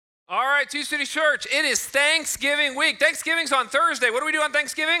All right, Two City Church, it is Thanksgiving week. Thanksgiving's on Thursday. What do we do on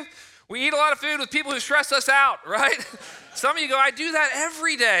Thanksgiving? We eat a lot of food with people who stress us out, right? Some of you go, I do that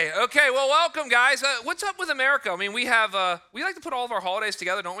every day. Okay, well, welcome, guys. What's up with America? I mean, we like to put all of our holidays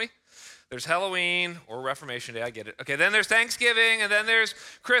together, don't we? There's Halloween or Reformation Day, I get it. Okay, then there's Thanksgiving, and then there's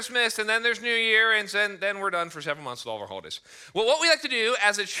Christmas, and then there's New Year, and then we're done for several months with all of our holidays. Well, what we like to do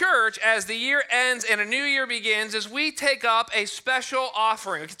as a church, as the year ends and a new year begins, is we take up a special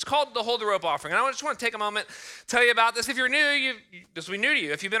offering. It's called the Hold the Rope offering. And I just want to take a moment, tell you about this. If you're new, this will be new to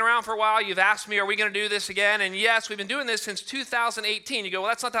you. If you've been around for a while, you've asked me, are we going to do this again? And yes, we've been doing this since 2018. You go, well,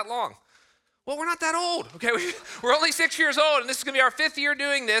 that's not that long. Well, we're not that old, okay? We're only 6 years old, and this is going to be our 5th year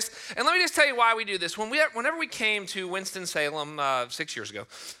doing this. And let me just tell you why we do this. Whenever we came to Winston-Salem 6 years ago,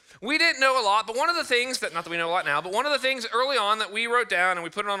 we didn't know a lot, but one of the things not that we know a lot now, but one of the things early on that we wrote down and we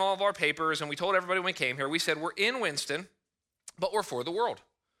put it on all of our papers and we told everybody when we came here, we said we're in Winston, but we're for the world.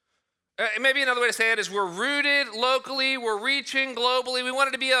 Maybe another way to say it is we're rooted locally, we're reaching globally. We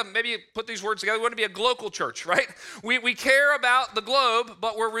wanted to be maybe put these words together, we want to be a global church, right? We care about the globe,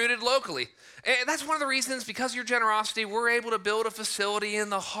 but we're rooted locally. And that's one of the reasons, because of your generosity, we're able to build a facility in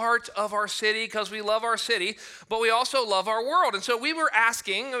the heart of our city because we love our city, but we also love our world. And so we were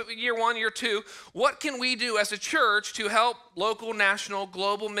asking, year one, year two, what can we do as a church to help local, national,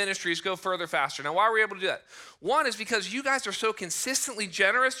 global ministries go further faster? Now, why are we able to do that? One is because you guys are so consistently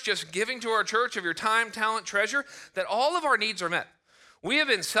generous, just giving to our church of your time, talent, treasure, that all of our needs are met. We have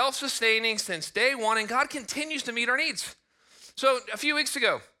been self-sustaining since day one, and God continues to meet our needs. So a few weeks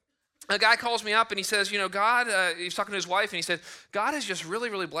ago, a guy calls me up and he says, God, he's talking to his wife, and he said, God has just really,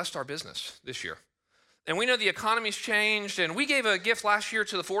 really blessed our business this year. And we know the economy's changed, and we gave a gift last year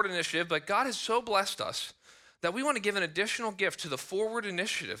to the Forward Initiative, but God has so blessed us that we want to give an additional gift to the Forward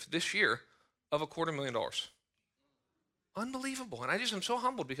Initiative this year of $250,000. Unbelievable. And I'm so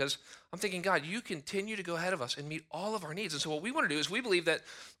humbled because I'm thinking, God, you continue to go ahead of us and meet all of our needs. And so what we want to do is we believe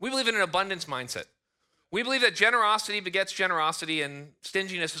in an abundance mindset. We believe that generosity begets generosity, and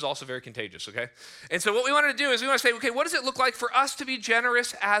stinginess is also very contagious, okay? And so what we wanted to do is we want to say, okay, what does it look like for us to be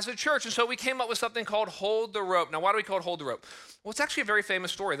generous as a church? And so we came up with something called Hold the Rope. Now, why do we call it Hold the Rope? Well, it's actually a very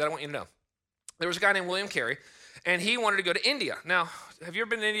famous story that I want you to know. There was a guy named William Carey, and he wanted to go to India. Now, have you ever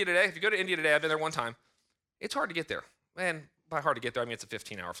been to India today? If you go to India today, I've been there one time. It's hard to get there. And by hard to get there, I mean it's a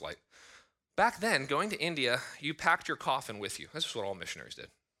 15-hour flight. Back then, going to India, you packed your coffin with you. This is what all missionaries did.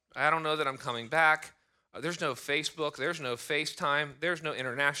 I don't know that I'm coming back. There's no Facebook, there's no FaceTime, there's no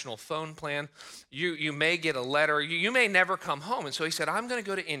international phone plan. You may get a letter, you may never come home. And so he said, I'm going to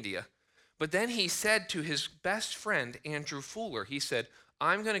go to India. But then he said to his best friend, Andrew Fuller, he said,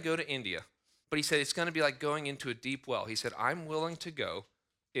 I'm going to go to India. But he said, it's going to be like going into a deep well. He said, I'm willing to go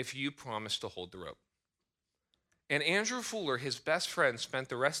if you promise to hold the rope. And Andrew Fuller, his best friend, spent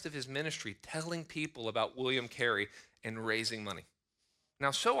the rest of his ministry telling people about William Carey and raising money.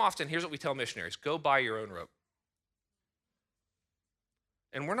 Now, so often, here's what we tell missionaries: go buy your own rope.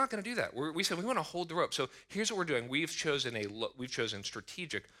 And we're not going to do that. We said we want to hold the rope. So here's what we're doing. We've chosen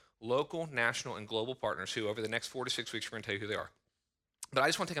strategic, local, national, and global partners who, over the next 4 to 6 weeks, we're going to tell you who they are. But I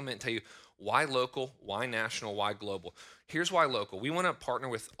just want to take a minute and tell you why local, why national, why global. Here's why local. We want to partner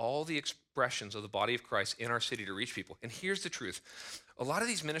with all the expressions of the body of Christ in our city to reach people. And here's the truth. A lot of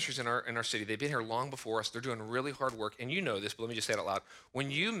these ministries in our city, they've been here long before us. They're doing really hard work. And you know this, but let me just say it out loud.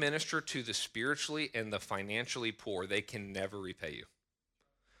 When you minister to the spiritually and the financially poor, they can never repay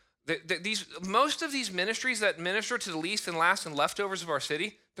you. Most of these ministries that minister to the least and last and leftovers of our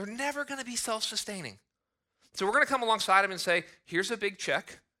city, they're never going to be self-sustaining. So we're going to come alongside them and say, here's a big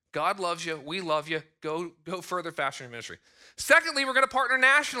check. God loves you. We love you. Go further, faster in ministry. Secondly, we're going to partner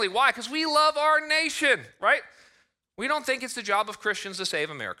nationally. Why? Because we love our nation, right? We don't think it's the job of Christians to save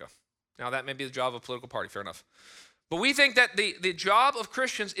America. Now, that may be the job of a political party, fair enough. But we think that the job of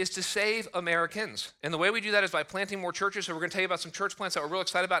Christians is to save Americans. And the way we do that is by planting more churches. So we're going to tell you about some church plants that we're real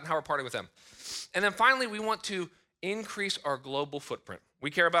excited about and how we're partnering with them. And then finally, we want to increase our global footprint. We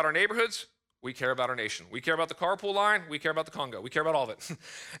care about our neighborhoods. We care about our nation. We care about the carpool line. We care about the Congo. We care about all of it.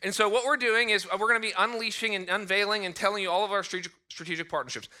 And so what we're doing is we're going to be unleashing and unveiling and telling you all of our strategic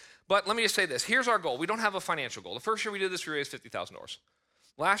partnerships. But let me just say this. Here's our goal. We don't have a financial goal. The first year we did this, we raised $50,000.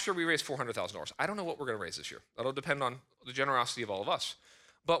 Last year we raised $400,000. I don't know what we're going to raise this year. That'll depend on the generosity of all of us.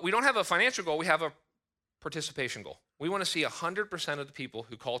 But we don't have a financial goal. We have a participation goal. We want to see 100% of the people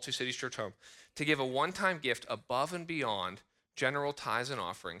who call Two Cities Church home to give a one-time gift above and beyond general tithes and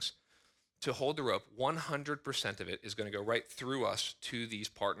offerings to hold the rope. 100% of it is going to go right through us to these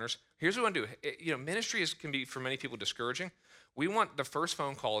partners. Here's what we want to do. Ministry can be, for many people, discouraging. We want the first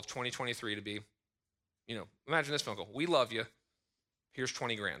phone call of 2023 to be, imagine this phone call. We love you. Here's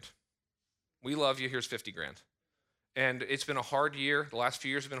 20 grand. We love you. Here's 50 grand. And it's been a hard year. The last few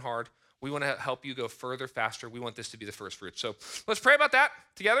years have been hard. We want to help you go further, faster. We want this to be the first fruit. So let's pray about that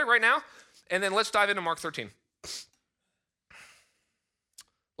together right now. And then let's dive into Mark 13.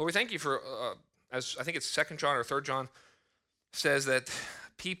 Lord, we thank you for, as I think it's 2 John or 3 John says that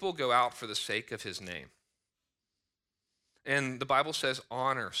people go out for the sake of his name. And the Bible says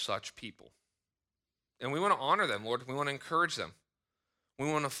honor such people. And we want to honor them, Lord. We want to encourage them.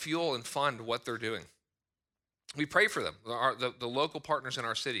 We want to fuel and fund what they're doing. We pray for them, the local partners in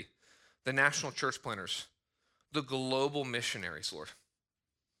our city, the national church planners, the global missionaries, Lord.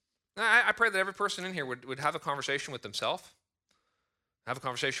 I pray that every person in here would have a conversation with themselves, have a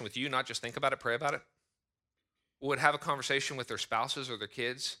conversation with you, not just think about it, pray about it. Would have a conversation with their spouses or their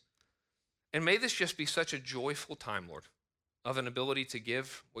kids. And may this just be such a joyful time, Lord, of an ability to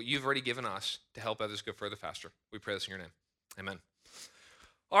give what you've already given us to help others go further, faster. We pray this in your name. Amen.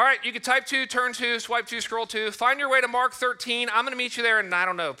 All right, you can type 2, turn 2, swipe 2, scroll 2. Find your way to Mark 13. I'm going to meet you there in, I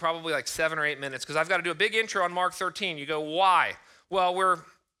don't know, probably like 7 or 8 minutes because I've got to do a big intro on Mark 13. You go, why? Well, we're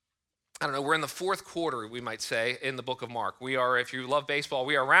in the fourth quarter, we might say, in the book of Mark. We are, if you love baseball,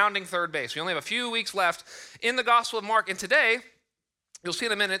 we are rounding third base. We only have a few weeks left in the Gospel of Mark. And today, you'll see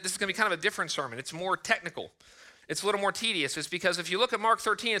in a minute, this is going to be kind of a different sermon. It's more technical. It's a little more tedious. It's because if you look at Mark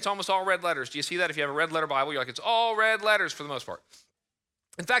 13, it's almost all red letters. Do you see that? If you have a red letter Bible, you're like, it's all red letters for the most part.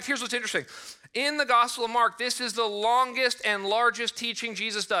 In fact, here's what's interesting. In the Gospel of Mark, this is the longest and largest teaching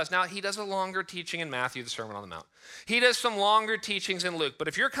Jesus does. Now, he does a longer teaching in Matthew, the Sermon on the Mount. He does some longer teachings in Luke. But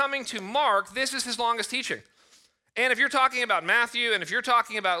if you're coming to Mark, this is his longest teaching. And if you're talking about Matthew and if you're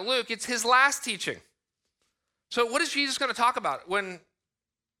talking about Luke, it's his last teaching. So what is Jesus going to talk about when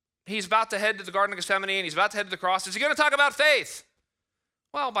he's about to head to the Garden of Gethsemane and he's about to head to the cross? Is he going to talk about faith?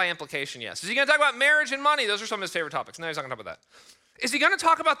 Well, by implication, yes. Is he going to talk about marriage and money? Those are some of his favorite topics. No, he's not going to talk about that. Is he going to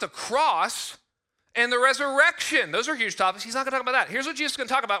talk about the cross and the resurrection? Those are huge topics. He's not going to talk about that. Here's what Jesus is going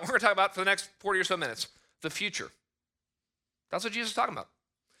to talk about. We're going to talk about for the next 40 or so minutes. The future. That's what Jesus is talking about.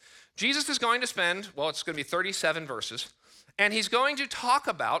 Jesus is going to spend, well, it's going to be 37 verses, and he's going to talk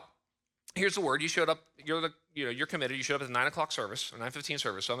about, here's the word, you showed up, you're committed, you showed up at the 9 o'clock service, or 9:15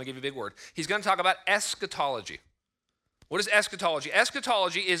 service, so I'm going to give you a big word. He's going to talk about eschatology. What is eschatology?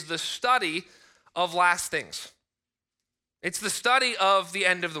 Eschatology is the study of last things. It's the study of the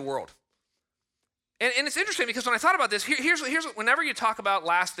end of the world. And it's interesting because when I thought about this, here's whenever you talk about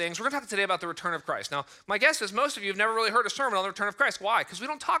last things, we're going to talk today about the return of Christ. Now, my guess is most of you have never really heard a sermon on the return of Christ. Why? Because we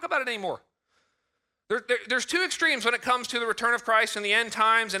don't talk about it anymore. There's two extremes when it comes to the return of Christ and the end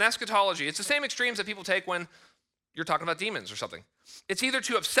times and eschatology. It's the same extremes that people take when you're talking about demons or something. It's either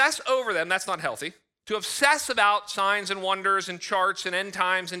to obsess over them, that's not healthy, to obsess about signs and wonders and charts and end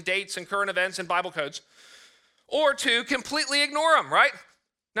times and dates and current events and Bible codes, or to completely ignore them, right?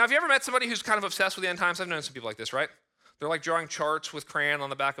 Now, have you ever met somebody who's kind of obsessed with the end times? I've known some people like this, right? They're like drawing charts with crayon on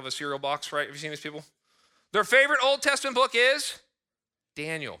the back of a cereal box, right? Have you seen these people? Their favorite Old Testament book is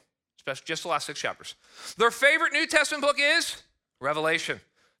Daniel, especially just the last 6 chapters. Their favorite New Testament book is Revelation.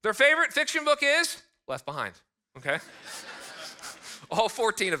 Their favorite fiction book is Left Behind, okay? All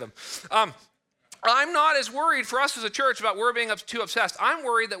 14 of them. I'm not as worried for us as a church about we're being too obsessed. I'm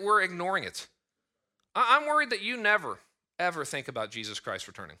worried that we're ignoring it. I'm worried that you never, ever think about Jesus Christ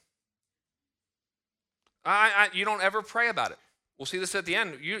returning. You don't ever pray about it. We'll see this at the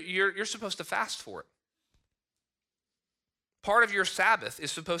end. You're supposed to fast for it. Part of your Sabbath is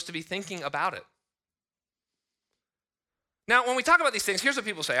supposed to be thinking about it. Now, when we talk about these things, here's what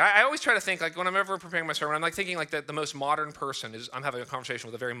people say. I always try to think, like when I'm ever preparing my sermon, I'm like thinking like the most modern person is, I'm having a conversation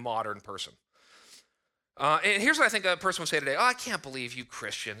with a very modern person. And here's what I think a person would say today. Oh, I can't believe you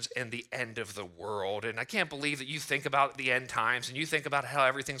Christians and the end of the world. And I can't believe that you think about the end times and you think about how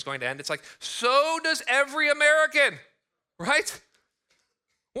everything's going to end. It's like, so does every American, right?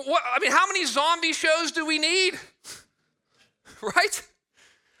 How many zombie shows do we need? Right?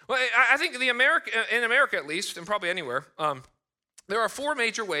 Well, I think in America at least, and probably anywhere, there are 4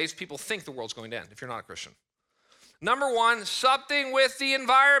 major ways people think the world's going to end if you're not a Christian. Number 1, something with the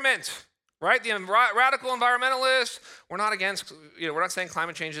environment. Right? The radical environmentalists, we're not against, we're not saying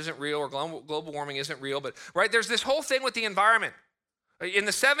climate change isn't real or global warming isn't real, but right, there's this whole thing with the environment. In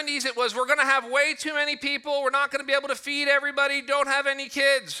the 70s, it was, we're going to have way too many people. We're not going to be able to feed everybody. Don't have any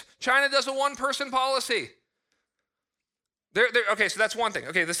kids. China does a one-person policy. Okay, so that's one thing.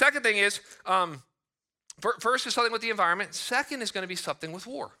 Okay, the second thing is, first is something with the environment. Second is going to be something with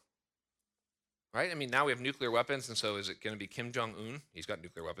war. Right? I mean, now we have nuclear weapons, and so is it going to be Kim Jong-un? He's got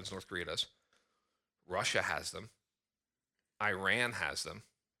nuclear weapons. North Korea does. Russia has them. Iran has them.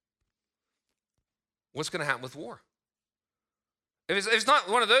 What's going to happen with war? If it's not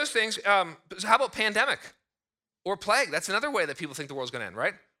one of those things, how about pandemic or plague? That's another way that people think the world's going to end,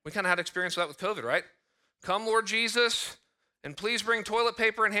 right? We kind of had experience with that with COVID, right? Come, Lord Jesus, and please bring toilet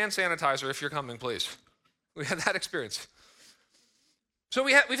paper and hand sanitizer if you're coming, please. We had that experience. So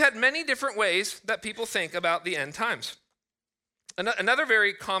we've had many different ways that people think about the end times. Another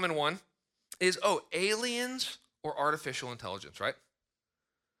very common one is, aliens or artificial intelligence, right?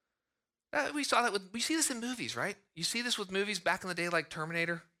 We see this in movies, right? You see this with movies back in the day like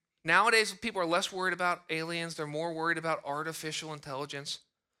Terminator. Nowadays, people are less worried about aliens. They're more worried about artificial intelligence.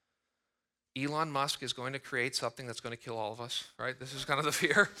 Elon Musk is going to create something that's going to kill all of us, right? This is kind of the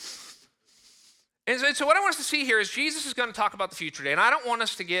fear. And so what I want us to see here is Jesus is going to talk about the future today. And I don't want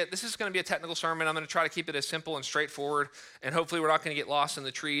us to this is going to be a technical sermon. I'm going to try to keep it as simple and straightforward. And hopefully we're not going to get lost in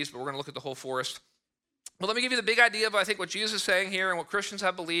the trees, but we're going to look at the whole forest. But let me give you the big idea of, I think, what Jesus is saying here and what Christians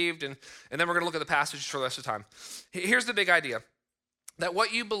have believed. And then we're going to look at the passages for the rest of the time. Here's the big idea. That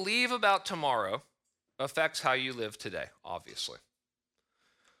what you believe about tomorrow affects how you live today, obviously.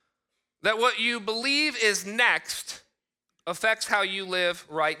 That what you believe is next affects how you live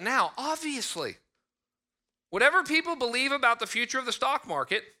right now, obviously. Whatever people believe about the future of the stock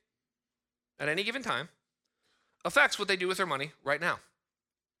market at any given time affects what they do with their money right now.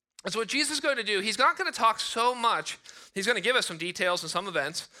 And so what Jesus is going to do, he's not going to talk so much. He's going to give us some details and some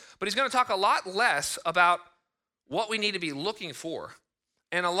events, but he's going to talk a lot less about what we need to be looking for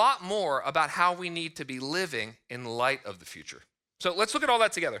and a lot more about how we need to be living in light of the future. So let's look at all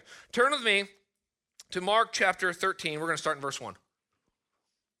that together. Turn with me to Mark chapter 13. We're going to start in verse 1.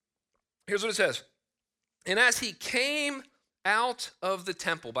 Here's what it says. And as he came out of the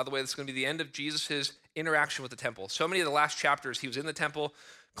temple, by the way, this is going to be the end of Jesus' interaction with the temple. So many of the last chapters, he was in the temple,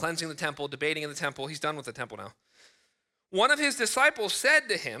 cleansing the temple, debating in the temple. He's done with the temple now. One of his disciples said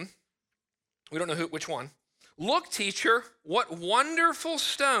to him, we don't know which one, "Look, teacher, what wonderful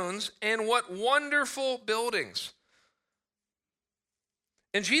stones and what wonderful buildings."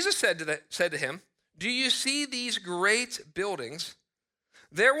 And Jesus said to him, "Do you see these great buildings?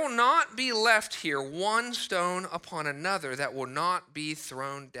 There will not be left here one stone upon another that will not be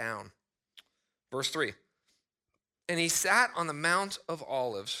thrown down." Verse 3. And he sat on the Mount of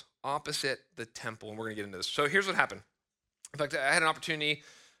Olives opposite the temple. And we're going to get into this. So here's what happened. In fact, I had an opportunity.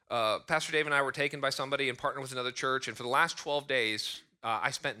 Pastor Dave and I were taken by somebody and partnered with another church. And for the last 12 days,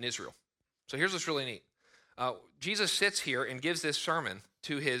 I spent in Israel. So here's what's really neat. Jesus sits here and gives this sermon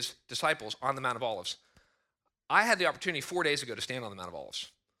to his disciples on the Mount of Olives. I had the opportunity 4 days ago to stand on the Mount of Olives.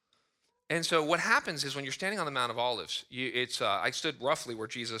 And so what happens is when you're standing on the Mount of Olives, I stood roughly where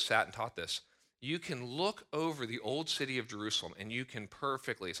Jesus sat and taught this. You can look over the old city of Jerusalem and you can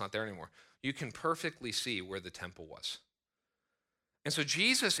perfectly, it's not there anymore, you can perfectly see where the temple was. And so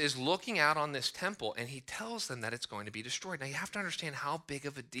Jesus is looking out on this temple and he tells them that it's going to be destroyed. Now you have to understand how big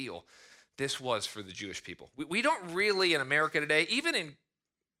of a deal this was for the Jewish people. We don't really in America today, even in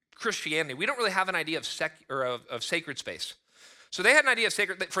Christianity, we don't really have an idea of sacred space. So they had an idea of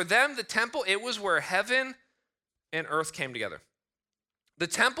sacred. For them, the temple, it was where heaven and earth came together. The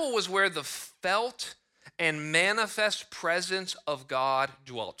temple was where the felt and manifest presence of God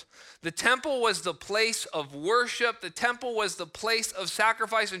dwelt. The temple was the place of worship. The temple was the place of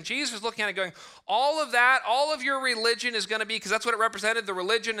sacrifice. And Jesus is looking at it going, all of that, all of your religion is going to be, because that's what it represented, the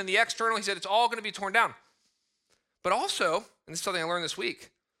religion and the external. He said it's all going to be torn down. But also, and this is something I learned this week,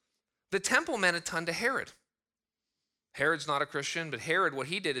 the temple meant a ton to Herod. Herod's not a Christian, but Herod, what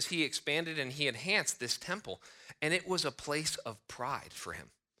he did is he expanded and he enhanced this temple. And it was a place of pride for him.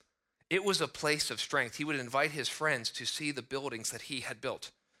 It was a place of strength. He would invite his friends to see the buildings that he had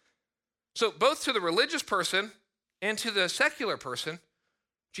built. So both to the religious person and to the secular person,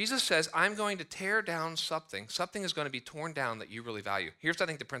 Jesus says, I'm going to tear down something. Something is going to be torn down that you really value. Here's, I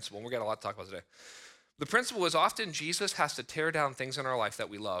think, the principle, and we've got a lot to talk about today. The principle is often Jesus has to tear down things in our life that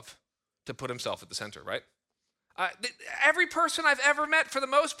we love to put himself at the center, right? Every person I've ever met, for the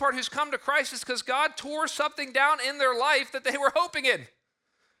most part, who's come to Christ is because God tore something down in their life that they were hoping in.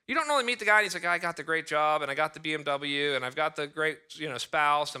 You don't really meet the guy and he's like, I got the great job and I got the BMW and I've got the great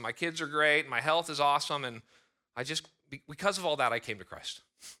spouse and my kids are great and my health is awesome and because of all that, I came to Christ.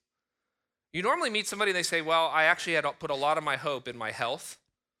 You normally meet somebody and they say, well, I actually had put a lot of my hope in my health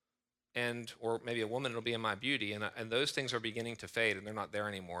or maybe a woman, it'll be in my beauty, and those things are beginning to fade and they're not there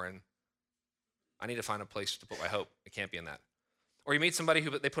anymore, and I need to find a place to put my hope. It can't be in that. Or you meet somebody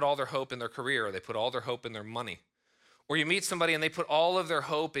who they put all their hope in their career, or they put all their hope in their money. Or you meet somebody and they put all of their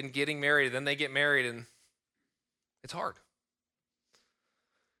hope in getting married, and then they get married and it's hard.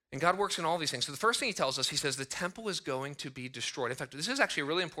 And God works in all these things. So the first thing he tells us, he says the temple is going to be destroyed. In fact, this is actually a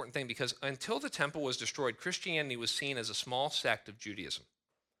really important thing because until the temple was destroyed, Christianity was seen as a small sect of Judaism.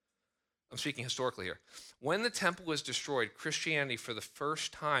 I'm speaking historically here. When the temple was destroyed, Christianity, for the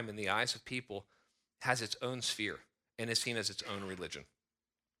first time in the eyes of people, has its own sphere and is seen as its own religion.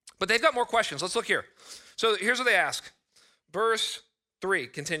 But they've got more questions. Let's look here. So here's what they ask. Verse 3,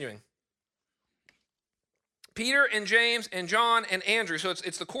 continuing. Peter and James and John and Andrew, so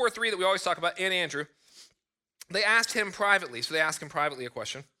it's the core three that we always talk about, and Andrew. They asked him privately, so they asked him privately a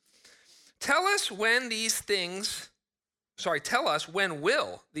question. Tell us when will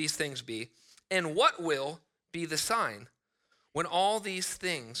these things be, and what will be the sign when all these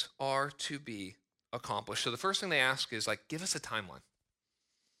things are to be accomplished? So the first thing they ask is give us a timeline.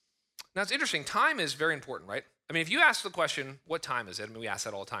 Now it's interesting, time is very important, right? I mean, if you ask the question, what time is it? I mean, we ask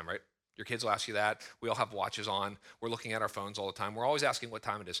that all the time, right? Your kids will ask you that. We all have watches on. We're looking at our phones all the time. We're always asking what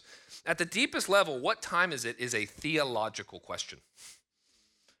time it is. At the deepest level, what time is it is a theological question.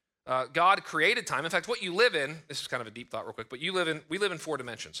 God created time. In fact, what you live in, this is kind of a deep thought real quick, but we live in 4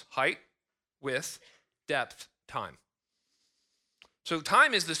 dimensions: height, width, depth, time. So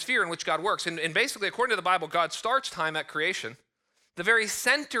time is the sphere in which God works. And basically, according to the Bible, God starts time at creation. The very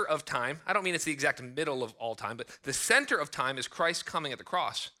center of time, I don't mean it's the exact middle of all time, but the center of time is Christ coming at the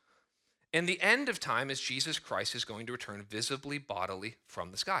cross. And the end of time is Jesus Christ is going to return visibly, bodily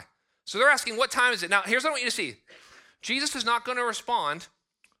from the sky. So they're asking, what time is it? Now, here's what I want you to see. Jesus is not going to respond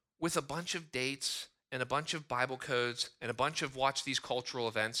with a bunch of dates and a bunch of Bible codes and a bunch of watch these cultural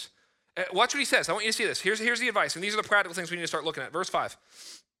events. Watch what he says. I want you to see this. Here's the advice, and these are the practical things we need to start looking at. Verse 5.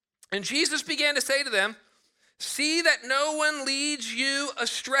 And Jesus began to say to them, see that no one leads you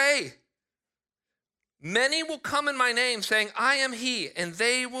astray. Many will come in my name saying, I am he, and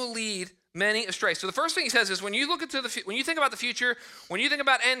they will lead many astray. So the first thing he says is when you think about the future, when you think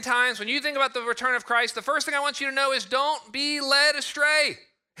about end times, when you think about the return of Christ, the first thing I want you to know is don't be led astray.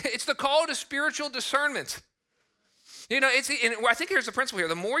 It's the call to spiritual discernment. And I think here's the principle here.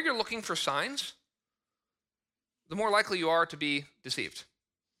 The more you're looking for signs, the more likely you are to be deceived.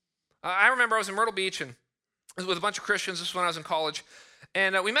 I remember I was in Myrtle Beach and I was with a bunch of Christians. This was when I was in college.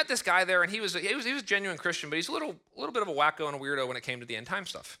 And we met this guy there, and he was a genuine Christian, but he's a little bit of a wacko and a weirdo when it came to the end time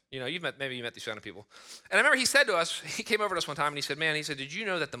stuff. Maybe you met these kind of people. And I remember he said to us, he came over to us one time, and he said, did you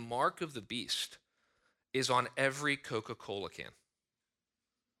know that the mark of the beast is on every Coca-Cola can?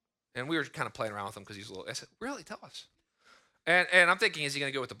 And we were kind of playing around with him because he's a little, I said, really, tell us. And I'm thinking, is he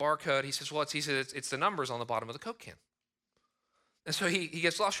going to go with the barcode? He says, it's the numbers on the bottom of the Coke can. And so he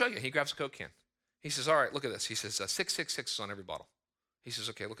gets, well, I'll show you. He grabs a Coke can. He says, all right, look at this. He says, 666 is on every bottle. He says,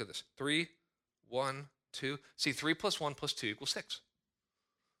 okay, look at this. 3, 1, 2. See, 3 plus 1 plus 2 equals 6.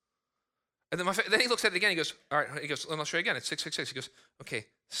 And then he looks at it again. He goes, all right. He goes, I'll show you again. It's 666. He goes, okay,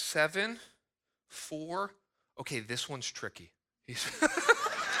 7, 4. Okay, this one's tricky.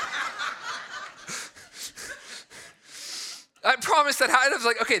 I promise that I was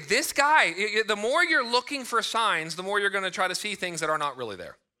like, okay, this guy, the more you're looking for signs, the more you're going to try to see things that are not really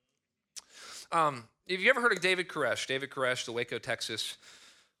there. Have you ever heard of David Koresh? David Koresh, the Waco, Texas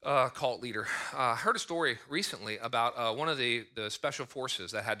cult leader. Heard a story recently about one of the special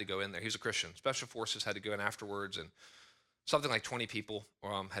forces that had to go in there. He was a Christian. Special forces had to go in afterwards, and something like 20 people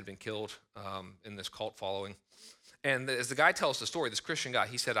had been killed in this cult following. And as the guy tells the story, this Christian guy,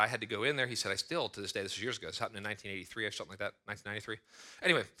 he said, I had to go in there. He said, I still, to this day, this was years ago. This happened in 1983 or something like that, 1993.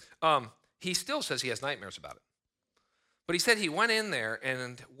 Anyway, he still says he has nightmares about it. But he said he went in there,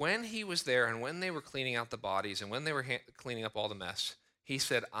 and when he was there, and when they were cleaning out the bodies, and when they were cleaning up all the mess, he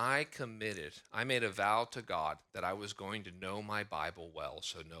said, I made a vow to God that I was going to know my Bible well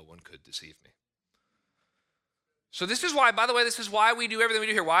so no one could deceive me. So this is why, by the way, this is why we do everything we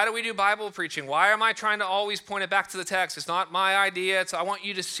do here. Why do we do Bible preaching? Why am I trying to always point it back to the text? It's not my idea. I want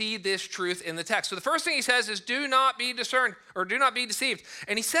you to see this truth in the text. So the first thing he says is do not be discerned or do not be deceived.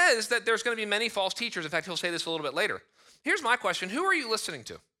 And he says that there's going to be many false teachers. In fact, he'll say this a little bit later. Here's my question. Who are you listening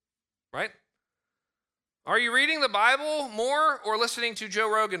to, right? Are you reading the Bible more or listening to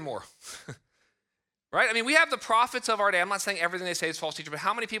Joe Rogan more? Right? I mean, we have the prophets of our day. I'm not saying everything they say is false teacher, but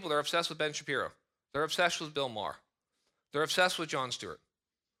how many people are obsessed with Ben Shapiro? They're obsessed with Bill Maher. They're obsessed with Jon Stewart.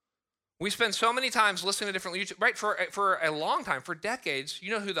 We spend so many times listening to different YouTube, right? For a long time, for decades, you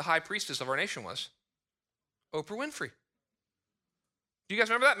know who the high priestess of our nation was? Oprah Winfrey. Do you guys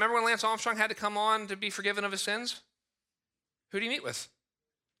remember that? Remember when Lance Armstrong had to come on to be forgiven of his sins? Who did he meet with?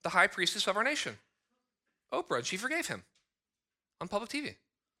 The high priestess of our nation, Oprah, and she forgave him on public TV.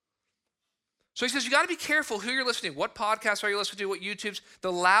 So he says, you got to be careful who you're listening to. What podcasts are you listening to? What YouTubes?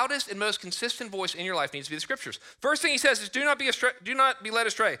 The loudest and most consistent voice in your life needs to be the scriptures. First thing he says is, do not be led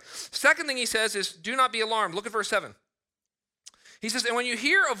astray. Second thing he says is, do not be alarmed. Look at verse 7. He says, and when you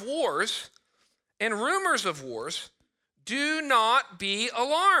hear of wars and rumors of wars, do not be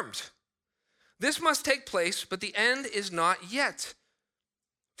alarmed. This must take place, but the end is not yet.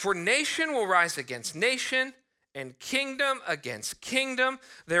 For nation will rise against nation, and kingdom against kingdom.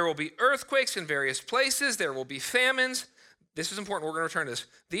 There will be earthquakes in various places. There will be famines. This is important. We're going to return to this.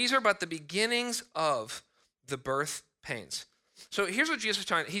 These are but the beginnings of the birth pains. So here's what Jesus is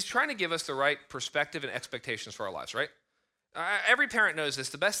trying. He's trying to give us the right perspective and expectations for our lives, right? Every parent knows this.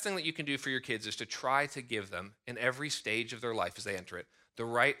 The best thing that you can do for your kids is to try to give them, in every stage of their life as they enter it, the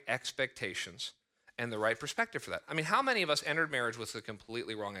right expectations and the right perspective for that. I mean, how many of us entered marriage with the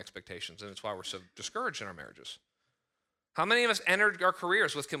completely wrong expectations, and it's why we're so discouraged in our marriages? How many of us entered our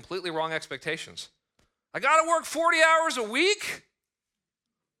careers with completely wrong expectations? I got to work 40 hours a week?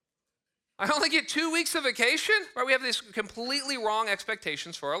 I only get 2 weeks of vacation? Right? We have these completely wrong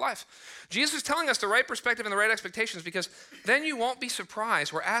expectations for our life. Jesus is telling us the right perspective and the right expectations, because then you won't be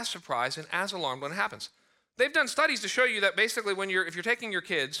surprised or as surprised and as alarmed when it happens. They've done studies to show you that basically if you're taking your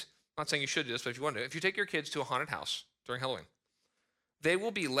kids, I'm not saying you should do this, but if you want to, if you take your kids to a haunted house during Halloween, they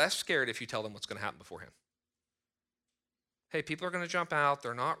will be less scared if you tell them what's going to happen beforehand. Hey, people are going to jump out.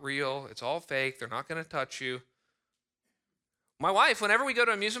 They're not real. It's all fake. They're not going to touch you. My wife, whenever we go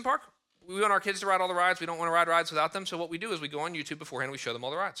to an amusement park, we want our kids to ride all the rides. We don't want to ride rides without them. So what we do is we go on YouTube beforehand and we show them all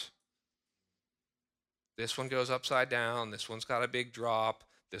the rides. This one goes upside down. This one's got a big drop.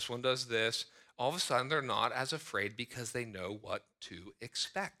 This one does this. All of a sudden, they're not as afraid because they know what to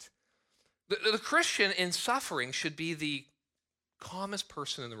expect. The Christian in suffering should be the calmest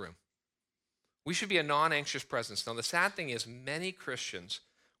person in the room. We should be a non-anxious presence. Now, the sad thing is, many Christians,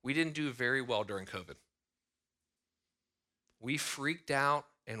 we didn't do very well during COVID. We freaked out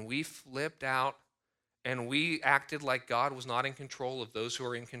and we flipped out and we acted like God was not in control of those who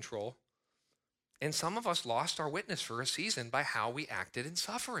are in control. And some of us lost our witness for a season by how we acted in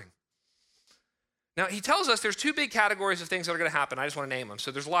suffering. Now, he tells us there's two big categories of things that are going to happen. I just want to name them.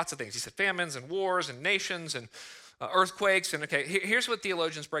 So there's lots of things. He said famines and wars and nations and earthquakes. And okay, here's what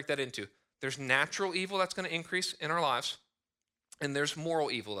theologians break that into. There's natural evil that's going to increase in our lives, and there's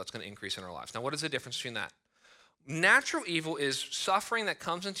moral evil that's going to increase in our lives. Now, what is the difference between that? Natural evil is suffering that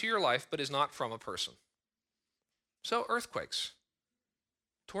comes into your life but is not from a person. So earthquakes,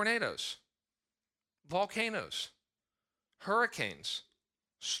 tornadoes, volcanoes, hurricanes,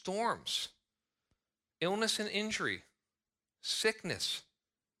 storms, illness and injury, sickness,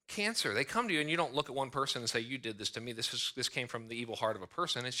 cancer. They come to you and you don't look at one person and say, you did this to me. This came from the evil heart of a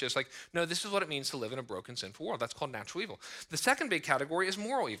person. It's just like, no, this is what it means to live in a broken, sinful world. That's called natural evil. The second big category is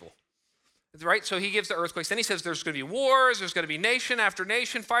moral evil. Right? So he gives the earthquakes. Then he says there's going to be wars. There's going to be nation after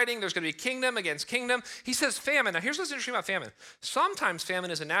nation fighting. There's going to be kingdom against kingdom. He says famine. Now here's what's interesting about famine. Sometimes famine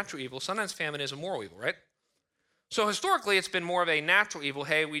is a natural evil. Sometimes famine is a moral evil, right? So historically, it's been more of a natural evil.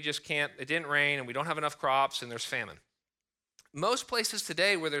 Hey, we just can't, it didn't rain and we don't have enough crops and there's famine. Most places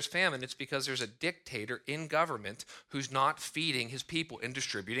today where there's famine, it's because there's a dictator in government who's not feeding his people and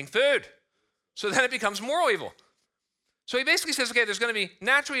distributing food. So then it becomes moral evil. So he basically says, okay, there's going to be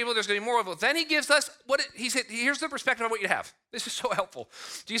natural evil, there's going to be moral evil. Then he gives us he said, here's the perspective of what you have. This is so helpful.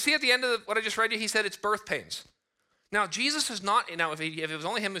 Do you see at the end of what I just read you? He said it's birth pains. Now, Jesus is not, now if it was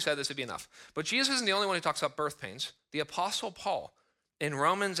only him who said this, it'd be enough. But Jesus isn't the only one who talks about birth pains. The Apostle Paul, in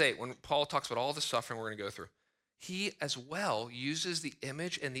Romans 8, when Paul talks about all the suffering we're going to go through, he as well uses the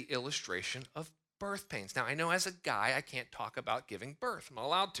image and the illustration of birth pains. Now, I know as a guy, I can't talk about giving birth. I'm not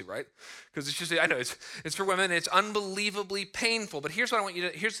allowed to, right? Because it's just, I know it's for women, it's unbelievably painful. But here's what I want you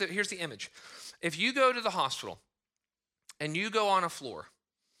to, here's the image. If you go to the hospital and you go on a floor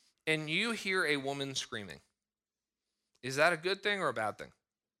and you hear a woman screaming, is that a good thing or a bad thing?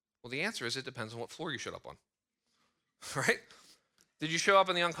 Well, the answer is it depends on what floor you showed up on, right? Did you show up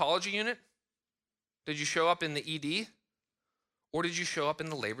in the oncology unit? Did you show up in the ED? Or did you show up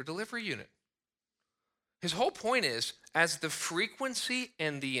in the labor delivery unit? His whole point is, as the frequency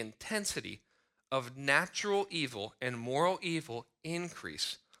and the intensity of natural evil and moral evil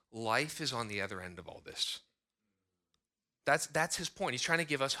increase, life is on the other end of all this. That's his point. He's trying to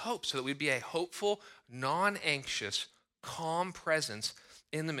give us hope so that we'd be a hopeful, non-anxious, calm presence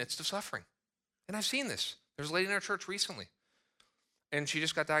in the midst of suffering. And I've seen this. There's a lady in our church recently, and she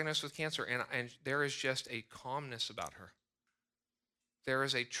just got diagnosed with cancer, and there is just a calmness about her. There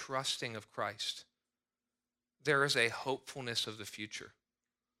is a trusting of Christ. There is a hopefulness of the future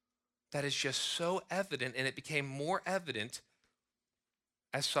that is just so evident, and it became more evident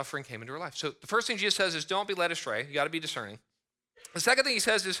as suffering came into her life. So the first thing Jesus says is don't be led astray. You got to be discerning. The second thing he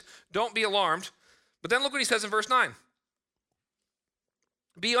says is don't be alarmed. But then look what he says in verse 9.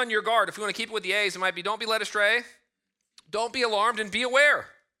 Be on your guard. If we want to keep it with the A's, it might be don't be led astray, don't be alarmed, and be aware.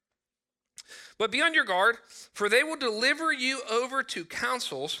 But be on your guard, for they will deliver you over to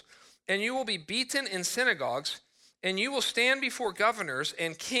councils, and you will be beaten in synagogues, and you will stand before governors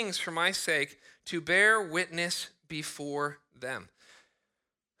and kings for my sake to bear witness before them.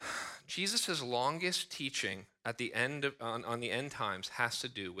 Jesus' longest teaching at the end on the end times has to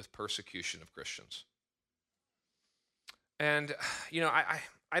do with persecution of Christians. And,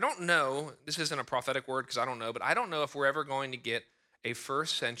 I don't know, this isn't a prophetic word because I don't know, but I don't know if we're ever going to get a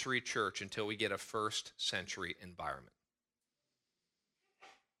first century church until we get a first century environment.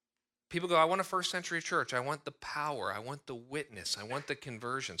 People go, I want a first century church. I want the power. I want the witness. I want the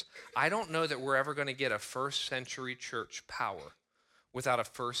conversions. I don't know that we're ever going to get a first century church power without a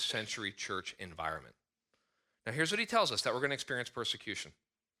first century church environment. Now, here's what he tells us, that we're going to experience persecution.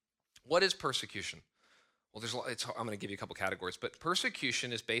 What is persecution? Well, I'm going to give you a couple categories, but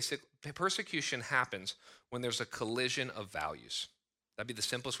persecution happens when there's a collision of values. That'd be the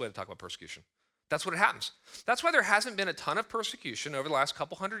simplest way to talk about persecution. That's what it happens. That's why there hasn't been a ton of persecution over the last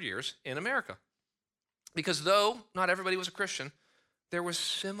couple hundred years in America. Because though not everybody was a Christian, there was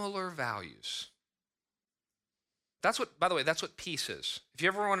similar values. By the way, that's what peace is. If you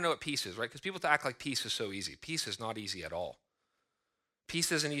ever want to know what peace is, right? Because people act like peace is so easy. Peace is not easy at all.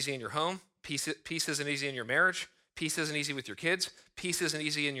 Peace isn't easy in your home. Peace isn't easy in your marriage. Peace isn't easy with your kids. Peace isn't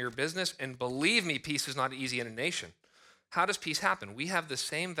easy in your business. And believe me, peace is not easy in a nation. How does peace happen? We have the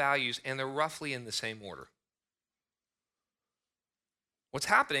same values and they're roughly in the same order. What's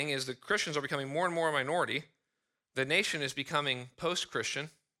happening is the Christians are becoming more and more a minority. The nation is becoming post-Christian.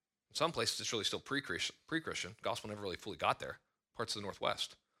 In some places, it's really still pre-Christian. Gospel never really fully got there, parts of the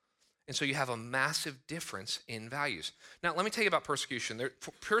Northwest. And so you have a massive difference in values. Now, let me tell you about persecution.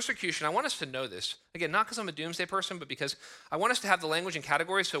 Persecution, I want us to know this. Again, not because I'm a doomsday person, but because I want us to have the language and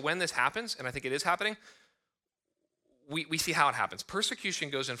categories so when this happens, and I think it is happening, we see how it happens. Persecution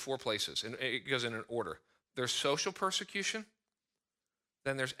goes in 4 places, and it goes in an order. There's social persecution,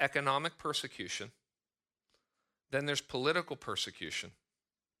 then there's economic persecution, then there's political persecution,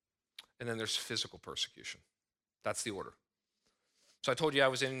 and then there's physical persecution. That's the order. So I told you I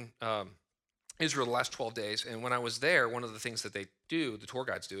was in Israel the last 12 days, and when I was there, one of the things that they do, the tour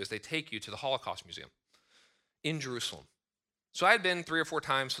guides do, is they take you to the Holocaust Museum in Jerusalem. So I had been 3 or 4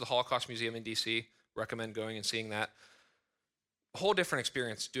 times to the Holocaust Museum in D.C., recommend going and seeing that. A whole different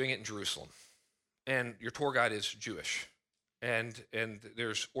experience doing it in Jerusalem. And your tour guide is Jewish. And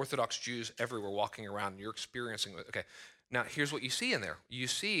there's Orthodox Jews everywhere walking around, and you're experiencing it. Okay, now here's what you see in there. You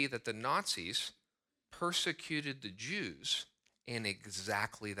see that the Nazis persecuted the Jews in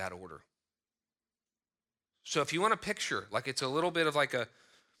exactly that order. So if you want to picture, like it's a little bit of like a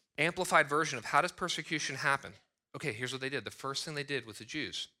amplified version of how does persecution happen? Okay, here's what they did. The first thing they did with the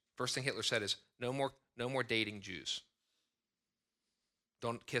Jews, first thing Hitler said is no more dating Jews.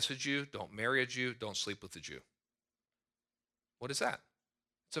 Don't kiss a Jew, don't marry a Jew, don't sleep with a Jew. What is that?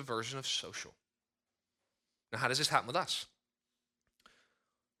 It's a version of social. Now, how does this happen with us?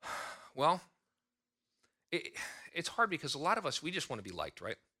 Well, it's hard because a lot of us, we just want to be liked,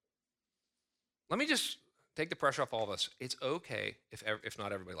 right? Let me just take the pressure off all of us. It's okay if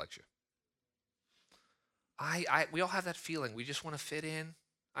not everybody likes you. We all have that feeling. We just want to fit in.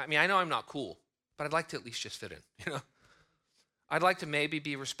 I mean, I know I'm not cool, but I'd like to at least just fit in, I'd like to maybe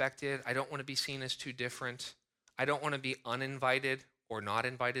be respected. I don't want to be seen as too different. I don't want to be uninvited or not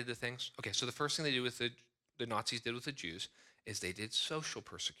invited to things. Okay, so the first thing they do with the Nazis did with the Jews is they did social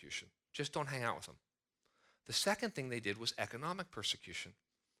persecution. Just don't hang out with them. The second thing they did was economic persecution.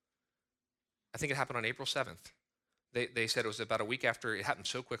 I think it happened on April 7th. They said it was about a week after, it happened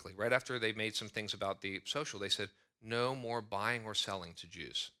so quickly, right after they made some things about the social, they said, no more buying or selling to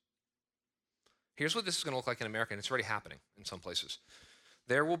Jews. Here's what this is going to look like in America, and it's already happening in some places.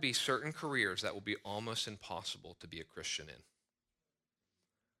 There will be certain careers that will be almost impossible to be a Christian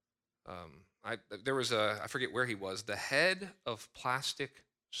in. There was I forget where he was, the head of plastic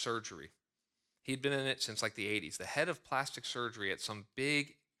surgery. He'd been in it since like the 80s. The head of plastic surgery at some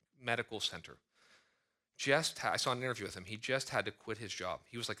big medical center. I saw an interview with him. He just had to quit his job.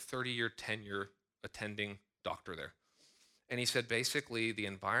 He was like 30-year tenure attending doctor there. And he said basically the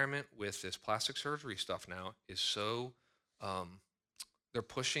environment with this plastic surgery stuff now is so, they're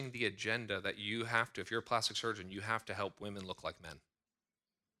pushing the agenda that you have to, if you're a plastic surgeon, you have to help women look like men.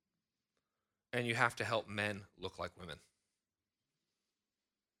 And you have to help men look like women.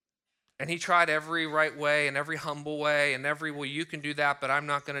 And he tried every right way and every humble way and every, well, you can do that, but I'm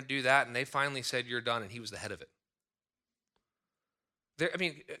not going to do that. And they finally said, you're done. And he was the head of it. I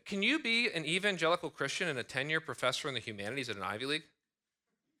mean, can you be an evangelical Christian and a 10-year professor in the humanities at an Ivy League?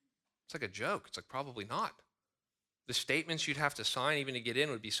 It's like a joke. It's like, probably not. The statements you'd have to sign even to get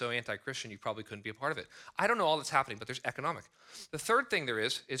in would be so anti-Christian you probably couldn't be a part of it. I don't know all that's happening, but there's economic. The third thing there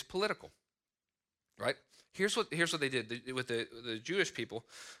is political, right? Here's what they did. With the Jewish people,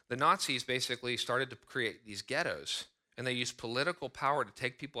 the Nazis basically started to create these ghettos, and they used political power to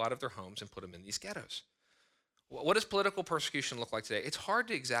take people out of their homes and put them in these ghettos. What does political persecution look like today? It's hard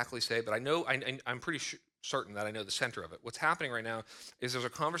to exactly say, but I know I'm pretty certain that I know the center of it. What's happening right now is there's a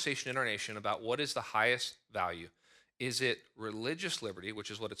conversation in our nation about what is the highest value. Is it religious liberty, which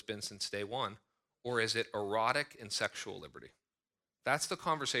is what it's been since day one, or is it erotic and sexual liberty? That's the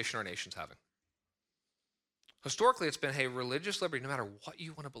conversation our nation's having. Historically, it's been, hey, religious liberty, no matter what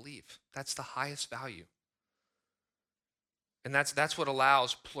you want to believe, that's the highest value. And that's what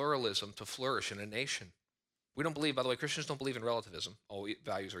allows pluralism to flourish in a nation. We don't believe, by the way, Christians don't believe in relativism. All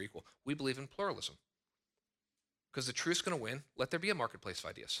values are equal. We believe in pluralism. Because the truth's going to win. Let there be a marketplace of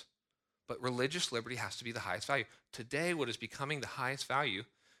ideas. But religious liberty has to be the highest value. Today, what is becoming the highest value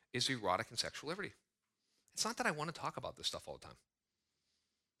is erotic and sexual liberty. It's not that I want to talk about this stuff all the time.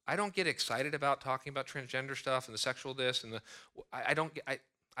 I don't get excited about talking about transgender stuff and the sexual this and the,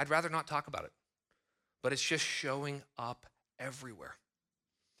 I'd rather not talk about it. But it's just showing up everywhere.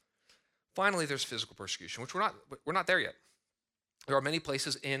 Finally, there's physical persecution, which we're not there yet. There are many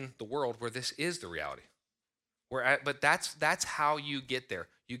places in the world where this is the reality. But that's how you get there.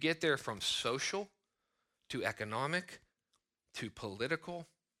 You get there from social to economic to political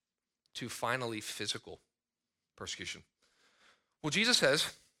to finally physical persecution. Well, Jesus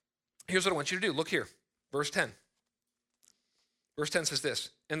says, here's what I want you to do. Look here, verse 10. Verse 10 says this,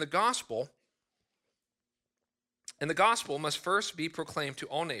 And the gospel must first be proclaimed to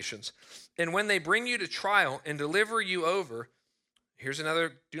all nations. And when they bring you to trial and deliver you over, here's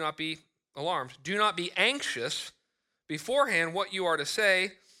another, do not be alarmed. Do not be anxious beforehand what you are to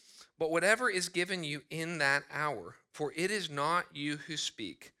say, but whatever is given you in that hour. For it is not you who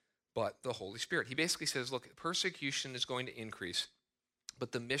speak, but the Holy Spirit. He basically says, look, persecution is going to increase,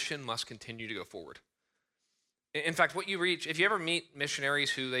 but the mission must continue to go forward. In fact, what you reach, if you ever meet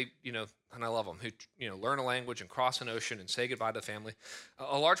missionaries who and I love them, who learn a language and cross an ocean and say goodbye to the family,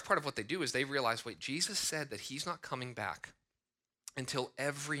 a large part of what they do is they realize, wait, Jesus said that he's not coming back until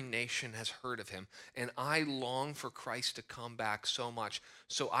every nation has heard of him. And I long for Christ to come back so much.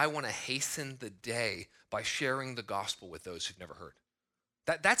 So I want to hasten the day by sharing the gospel with those who've never heard.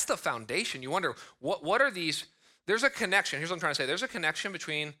 That's the foundation. You wonder, what are these? There's a connection. Here's what I'm trying to say. There's a connection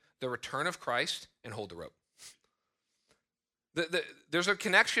between the return of Christ and hold the rope. There's a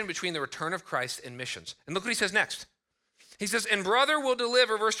connection between the return of Christ and missions. And look what he says next. He says, and brother will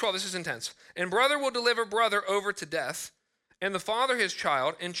deliver, verse 12, this is intense. And brother will deliver brother over to death, and the father his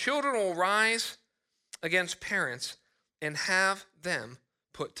child, and children will rise against parents and have them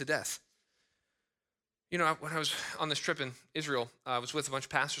put to death. When I was on this trip in Israel, I was with a bunch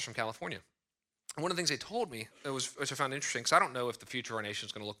of pastors from California. And one of the things they told me, which I found interesting, because I don't know if the future of our nation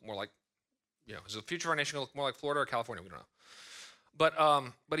is going to look more like, is the future of our nation going to look more like Florida or California? We don't know.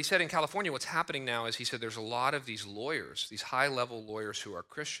 But he said in California, what's happening now is he said there's a lot of these lawyers, these high-level lawyers who are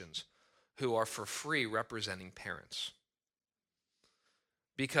Christians, who are for free representing parents.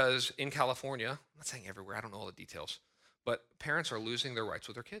 Because in California, I'm not saying everywhere, I don't know all the details, but parents are losing their rights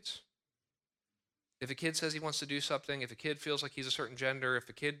with their kids. If a kid says he wants to do something, if a kid feels like he's a certain gender, if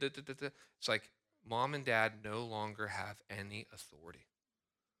a kid, it's like mom and dad no longer have any authority.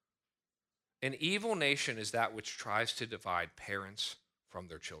 An evil nation is that which tries to divide parents from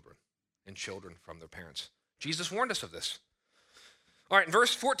their children and children from their parents. Jesus warned us of this. All right, in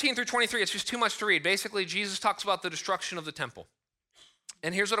verse 14 through 23, it's just too much to read. Basically, Jesus talks about the destruction of the temple.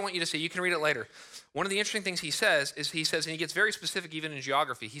 And here's what I want you to see. You can read it later. One of the interesting things he says, and he gets very specific even in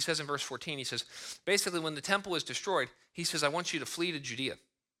geography. He says in verse 14, he says, basically when the temple is destroyed, he says, I want you to flee to Judea.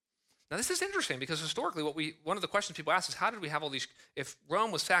 Now this is interesting because historically one of the questions people ask is, how did we have all these, if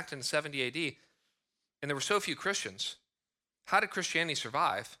Rome was sacked in 70 AD and there were so few Christians, how did Christianity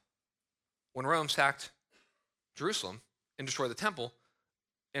survive when Rome sacked Jerusalem and destroyed the temple?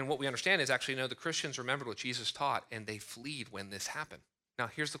 And what we understand is actually, the Christians remembered what Jesus taught and they fled when this happened. Now,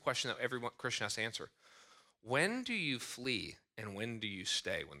 here's the question that every Christian has to answer. When do you flee and when do you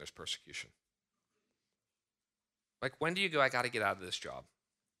stay when there's persecution? Like, when do you go, I got to get out of this job?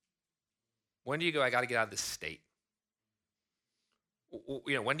 When do you go, I got to get out of this state?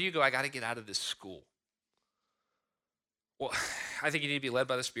 When do you go, I got to get out of this school? Well, I think you need to be led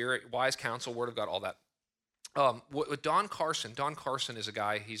by the Spirit, wise counsel, word of God, all that. With Don Carson is a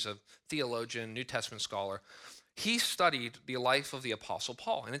guy, he's a theologian, New Testament scholar. He studied the life of the Apostle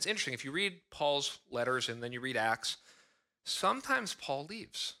Paul. And it's interesting, if you read Paul's letters and then you read Acts, sometimes Paul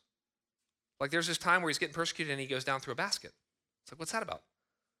leaves. Like there's this time where he's getting persecuted and he goes down through a basket. It's like, what's that about?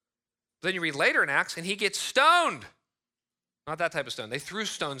 Then you read later in Acts and he gets stoned. Not that type of stone. They threw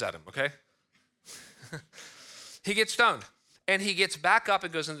stones at him, okay? He gets stoned and he gets back up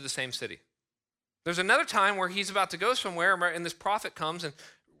and goes into the same city. There's another time where he's about to go somewhere and this prophet comes and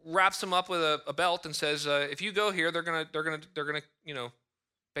wraps him up with a belt and says, if you go here, they're gonna,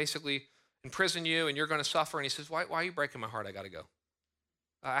 basically imprison you and you're gonna suffer. And he says, why are you breaking my heart? I gotta go.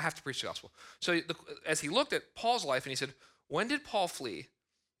 I have to preach the gospel. So as he looked at Paul's life and he said, when did Paul flee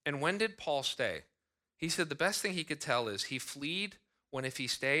and when did Paul stay? He said the best thing he could tell is he fled when if he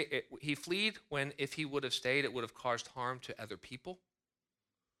would have stayed, it would have caused harm to other people.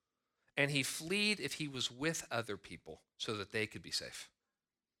 And he fled if he was with other people so that they could be safe.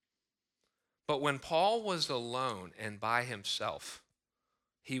 But when Paul was alone and by himself,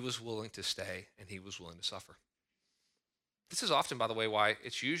 he was willing to stay and he was willing to suffer. This is often, by the way, why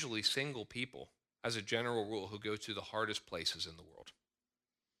it's usually single people, as a general rule, who go to the hardest places in the world.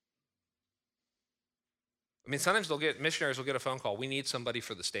 I mean, sometimes missionaries will get a phone call. We need somebody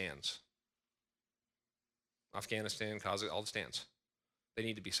for the stands. Afghanistan, Kazakhstan, all the stands. They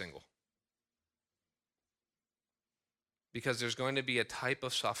need to be single. Because there's going to be a type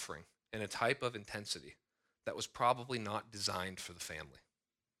of suffering and a type of intensity that was probably not designed for the family.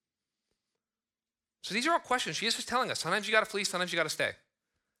 So these are all questions. Jesus is telling us, sometimes you got to flee, sometimes you got to stay.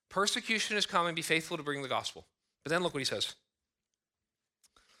 Persecution is coming, be faithful to bring the gospel. But then look what he says.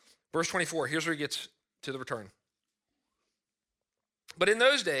 Verse 24, here's where he gets to the return. But in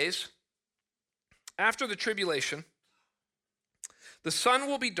those days, after the tribulation, the sun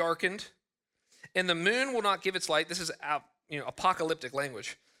will be darkened, and the moon will not give its light. This is apocalyptic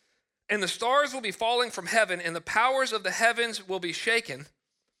language. And the stars will be falling from heaven, and the powers of the heavens will be shaken.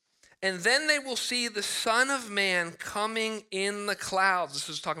 And then they will see the Son of Man coming in the clouds. This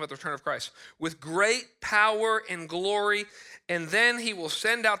is talking about the return of Christ. With great power and glory. And then he will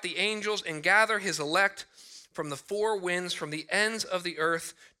send out the angels and gather his elect from the four winds, from the ends of the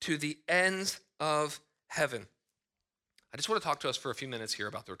earth to the ends of heaven. I just want to talk to us for a few minutes here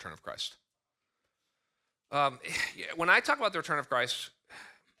about the return of Christ. When I talk about the return of Christ,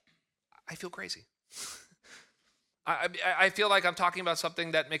 I feel crazy. I feel like I'm talking about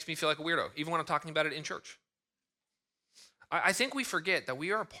something that makes me feel like a weirdo, even when I'm talking about it in church. I think we forget that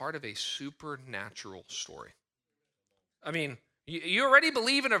we are a part of a supernatural story. I mean, you already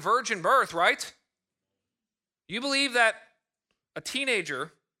believe in a virgin birth, right? You believe that a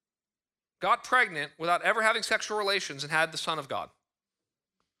teenager got pregnant without ever having sexual relations and had the Son of God.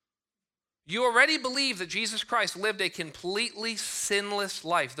 You already believe that Jesus Christ lived a completely sinless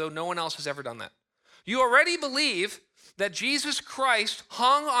life, though no one else has ever done that. You already believe that Jesus Christ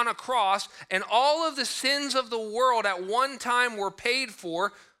hung on a cross and all of the sins of the world at one time were paid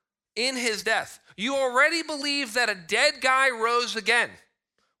for in his death. You already believe that a dead guy rose again.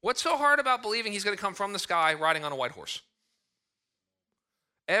 What's so hard about believing he's going to come from the sky riding on a white horse?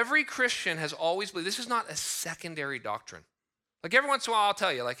 Every Christian has always believed, this is not a secondary doctrine. Like every once in a while I'll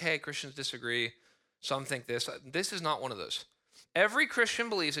tell you, like, hey, Christians disagree. Some think this. This is not one of those. Every Christian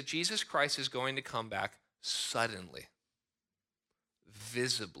believes that Jesus Christ is going to come back suddenly,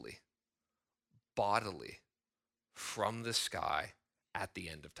 visibly, bodily, from the sky at the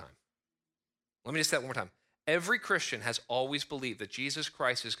end of time. Let me just say that one more time. Every Christian has always believed that Jesus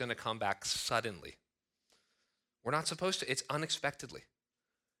Christ is going to come back suddenly. We're not supposed to. It's unexpectedly.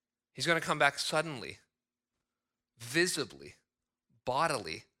 He's going to come back suddenly, visibly,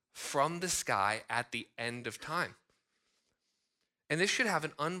 bodily, from the sky at the end of time. And this should have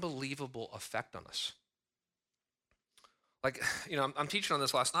an unbelievable effect on us. Like, I'm teaching on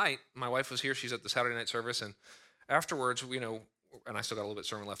this last night. My wife was here. She's at the Saturday night service. And afterwards, and I still got a little bit of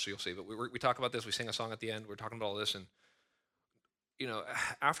sermon left, so you'll see. But we talk about this. We sing a song at the end. We're talking about all this. And,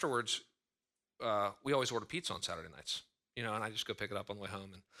 afterwards, we always order pizza on Saturday nights. And I just go pick it up on the way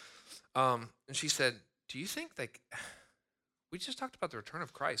home. And she said, do you think, we just talked about the return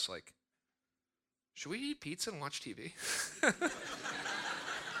of Christ. Should we eat pizza and watch TV?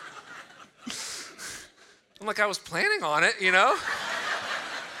 I'm like, I was planning on it,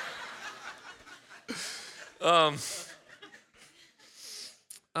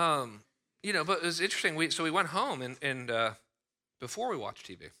 But it was interesting. We went home and before we watched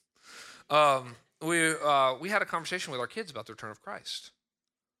TV, we had a conversation with our kids about the return of Christ.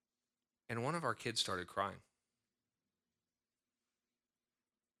 And one of our kids started crying.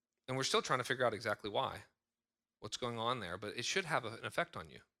 And we're still trying to figure out exactly why, what's going on there, but it should have an effect on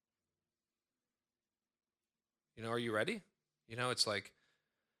you. Are you ready? It's like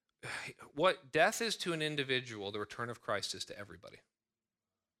what death is to an individual, the return of Christ is to everybody.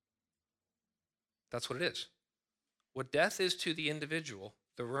 That's what it is. What death is to the individual,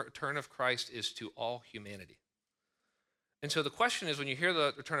 the return of Christ is to all humanity. And so the question is, when you hear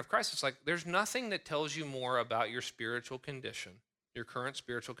the return of Christ, it's like there's nothing that tells you more about your spiritual condition, your current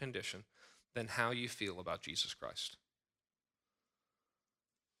spiritual condition, than how you feel about Jesus Christ.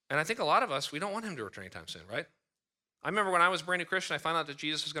 And I think a lot of us, we don't want him to return anytime soon, right? I remember when I was a brand new Christian, I found out that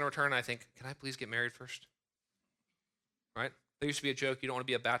Jesus was going to return, and I think, can I please get married first? Right? There used to be a joke, you don't want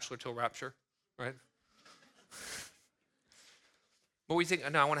to be a bachelor till rapture, right? But we think,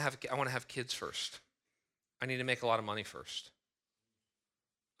 no, I want to have kids first. I need to make a lot of money first.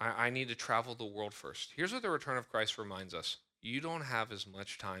 I need to travel the world first. Here's what the return of Christ reminds us. You don't have as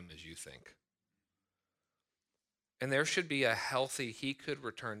much time as you think. And there should be a healthy, he could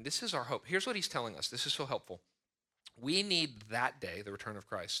return. This is our hope. Here's what he's telling us. This is so helpful. We need that day, the return of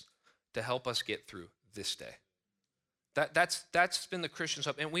Christ, to help us get through this day. That's been the Christian's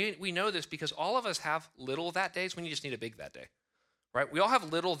hope. And we know this because all of us have little that days when you just need a big that day, right? We all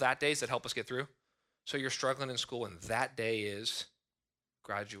have little that days that help us get through. So you're struggling in school, and that day is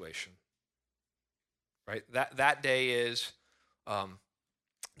graduation, right? That day is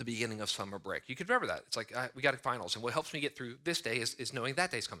the beginning of summer break. You could remember that. It's like, we got finals, and what helps me get through this day is knowing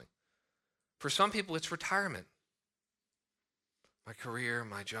that day's coming. For some people, it's retirement. My career,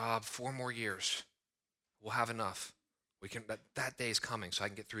 my job, 4 more years. We'll have enough. That day is coming, so I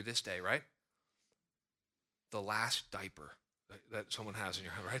can get through this day, right? The last diaper that someone has in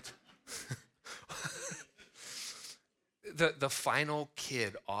your hand, right? the final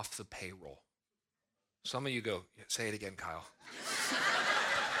kid off the payroll. Some of you go, say it again, Kyle.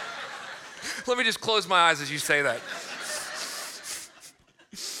 Let me just close my eyes as you say that.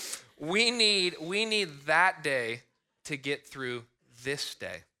 We need that day to get through this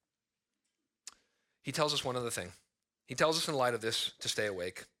day. He tells us one other thing. He tells us in light of this to stay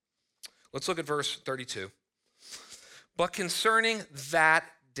awake. Let's look at verse 32. But concerning that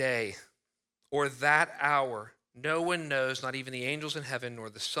day or that hour, no one knows, not even the angels in heaven nor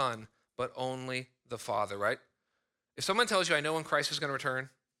the Son, but only the Father, right? If someone tells you, I know when Christ is going to return,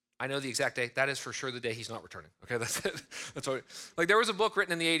 I know the exact day, that is for sure the day he's not returning. Okay, that's it. That's what. Like there was a book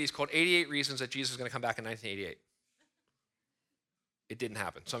written in the 80s called 88 Reasons That Jesus is going to come back in 1988. It didn't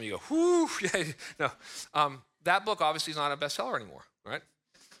happen. Some of you go, whoo, yeah, no. That book obviously is not a bestseller anymore, right?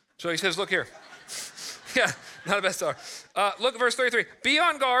 So he says, look here. Yeah, not a bestseller. Look at verse 33. Be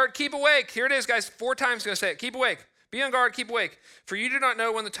on guard, keep awake. Here it is, guys. 4 times he's going to say it. Keep awake. Be on guard, keep awake. For you do not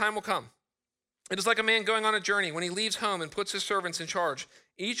know when the time will come. It is like a man going on a journey when he leaves home and puts his servants in charge,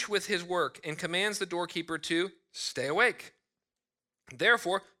 each with his work, and commands the doorkeeper to stay awake.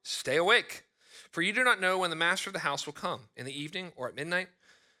 Therefore, stay awake. For you do not know when the master of the house will come, in the evening or at midnight,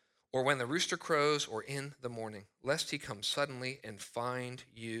 or when the rooster crows or in the morning, lest he come suddenly and find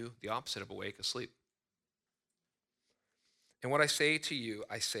you, the opposite of awake, asleep. And what I say to you,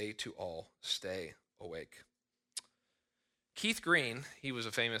 I say to all, stay awake. Keith Green, he was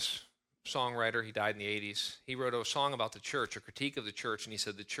a famous songwriter. He died in the 80s. He wrote a song about the church, a critique of the church, and he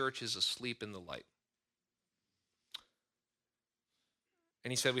said, the church is asleep in the light.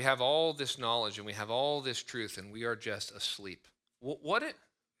 And he said, we have all this knowledge and we have all this truth and we are just asleep. What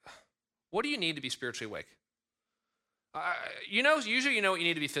do you need to be spiritually awake? Usually you know what you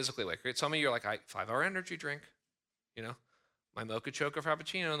need to be physically awake, right? Some of you are like, 5-hour energy drink, my mocha choco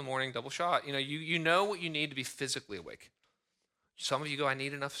frappuccino in the morning, double shot. You know what you need to be physically awake. Some of you go, I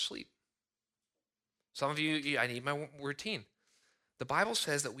need enough sleep. Some of you, I need my routine. The Bible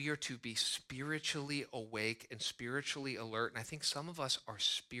says that we are to be spiritually awake and spiritually alert, and I think some of us are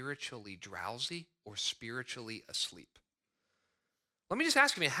spiritually drowsy or spiritually asleep. Let me just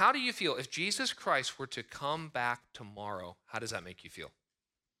ask you, how do you feel if Jesus Christ were to come back tomorrow? How does that make you feel?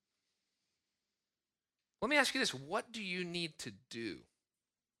 Let me ask you this. What do you need to do?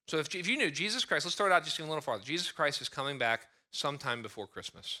 So if you knew Jesus Christ, let's start out just a little farther. Jesus Christ is coming back sometime before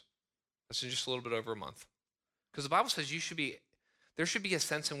Christmas. That's in just a little bit over a month. Because the Bible says there should be a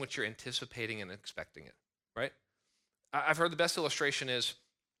sense in which you're anticipating and expecting it, right? I've heard the best illustration is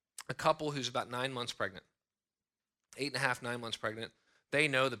a couple who's about 9 months pregnant, 8.5, 9 months pregnant. They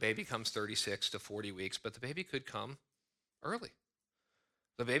know the baby comes 36 to 40 weeks, but the baby could come early.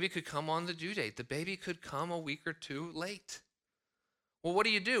 The baby could come on the due date. The baby could come a week or 2 late. Well, what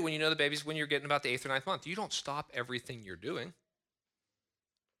do you do when you know the baby's when you're getting about the 8th or 9th month? You don't stop everything you're doing.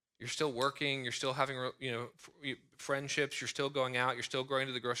 You're still working, you're still having, friendships, you're still going out, you're still going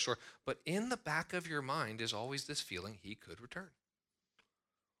to the grocery store. But in the back of your mind is always this feeling he could return.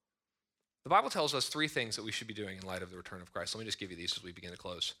 The Bible tells us three things that we should be doing in light of the return of Christ. Let me just give you these as we begin to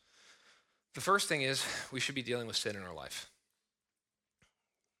close. The first thing is we should be dealing with sin in our life.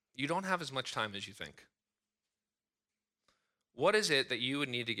 You don't have as much time as you think. What is it that you would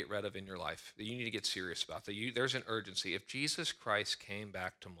need to get rid of in your life, that you need to get serious about, there's an urgency? If Jesus Christ came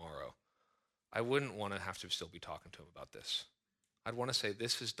back tomorrow, I wouldn't want to have to still be talking to him about this. I'd want to say,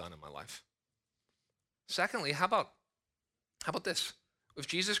 this is done in my life. Secondly, how about this? If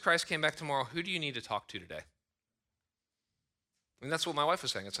Jesus Christ came back tomorrow, who do you need to talk to today? I mean, that's what my wife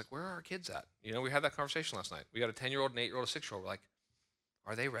was saying. It's like, where are our kids at? We had that conversation last night. We got a 10-year-old, an 8-year-old, a 6-year-old. We're like,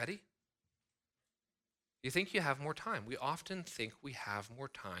 are they ready? You think you have more time. We often think we have more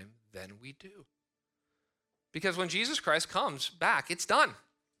time than we do. Because when Jesus Christ comes back, it's done.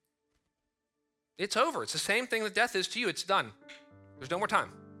 It's over. It's the same thing that death is to you. It's done. There's no more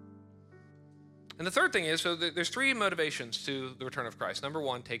time. And the third thing is, so there's three motivations to the return of Christ. Number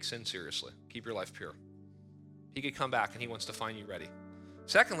one, take sin seriously. Keep your life pure. He could come back and he wants to find you ready.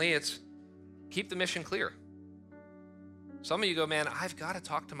 Secondly, it's keep the mission clear. Some of you go, man, I've got to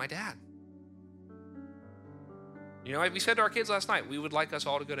talk to my dad. We said to our kids last night, we would like us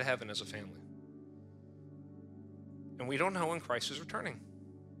all to go to heaven as a family. And we don't know when Christ is returning.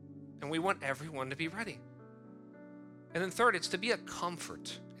 And we want everyone to be ready. And then third, it's to be a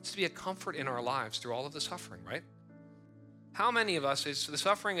comfort. It's to be a comfort in our lives through all of the suffering, right? How many of us, the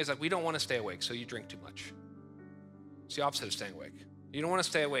suffering is like we don't want to stay awake, so you drink too much. It's the opposite of staying awake. You don't want to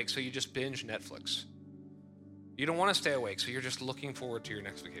stay awake, so you just binge Netflix. You don't want to stay awake, so you're just looking forward to your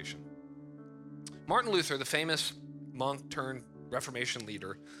next vacation. Martin Luther, the famous monk turned Reformation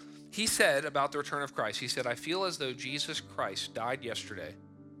leader, he said about the return of Christ, he said, I feel as though Jesus Christ died yesterday,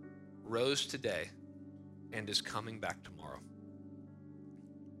 rose today, and is coming back tomorrow.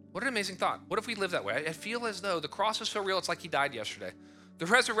 What an amazing thought. What if we live that way? I feel as though the cross is so real, it's like he died yesterday. The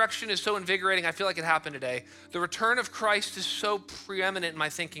resurrection is so invigorating, I feel like it happened today. The return of Christ is so preeminent in my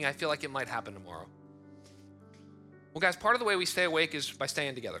thinking, I feel like it might happen tomorrow. Well, guys, part of the way we stay awake is by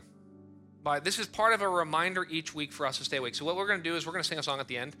staying together. This is part of a reminder each week for us to stay awake. So what we're going to do is we're going to sing a song at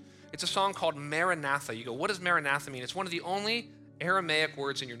the end. It's a song called Maranatha. You go, what does Maranatha mean? It's one of the only Aramaic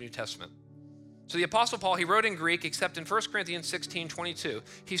words in your New Testament. So the Apostle Paul, he wrote in Greek, except in 1 Corinthians 16:22,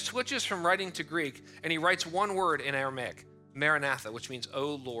 he switches from writing to Greek, and he writes one word in Aramaic, Maranatha, which means,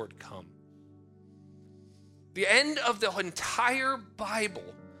 O Lord, come. The end of the entire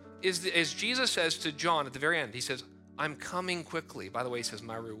Bible is, as Jesus says to John at the very end, he says, I'm coming quickly. By the way, he says,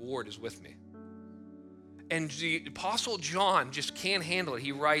 my reward is with me. And the Apostle John just can't handle it.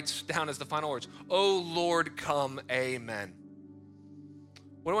 He writes down as the final words, O Lord, come, amen.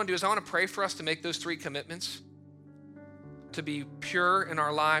 What I want to do is I want to pray for us to make those three commitments, to be pure in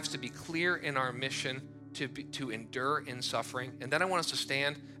our lives, to be clear in our mission, to endure in suffering. And then I want us to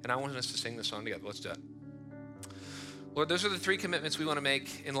stand and I want us to sing this song together. Let's do it. Lord, those are the three commitments we want to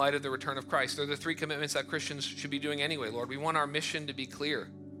make in light of the return of Christ. They're the three commitments that Christians should be doing anyway, Lord. We want our mission to be clear.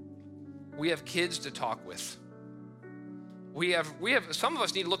 We have kids to talk with. We have some of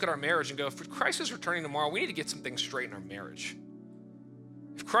us need to look at our marriage and go, if Christ is returning tomorrow, we need to get some things straight in our marriage.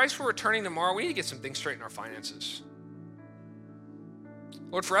 If Christ were returning tomorrow, we need to get some things straight in our finances.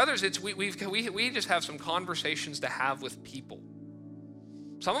 Lord, for others, we just have some conversations to have with people.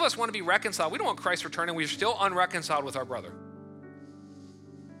 Some of us want to be reconciled. We don't want Christ returning. We're still unreconciled with our brother.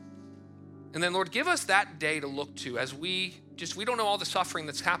 And then, Lord, give us that day to look to as we don't know all the suffering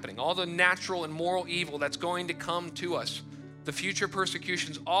that's happening, all the natural and moral evil that's going to come to us, the future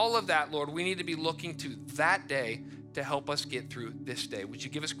persecutions, all of that, Lord, we need to be looking to that day to help us get through this day. Would you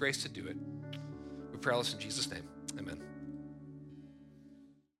give us grace to do it? We pray all this in Jesus' name. Amen.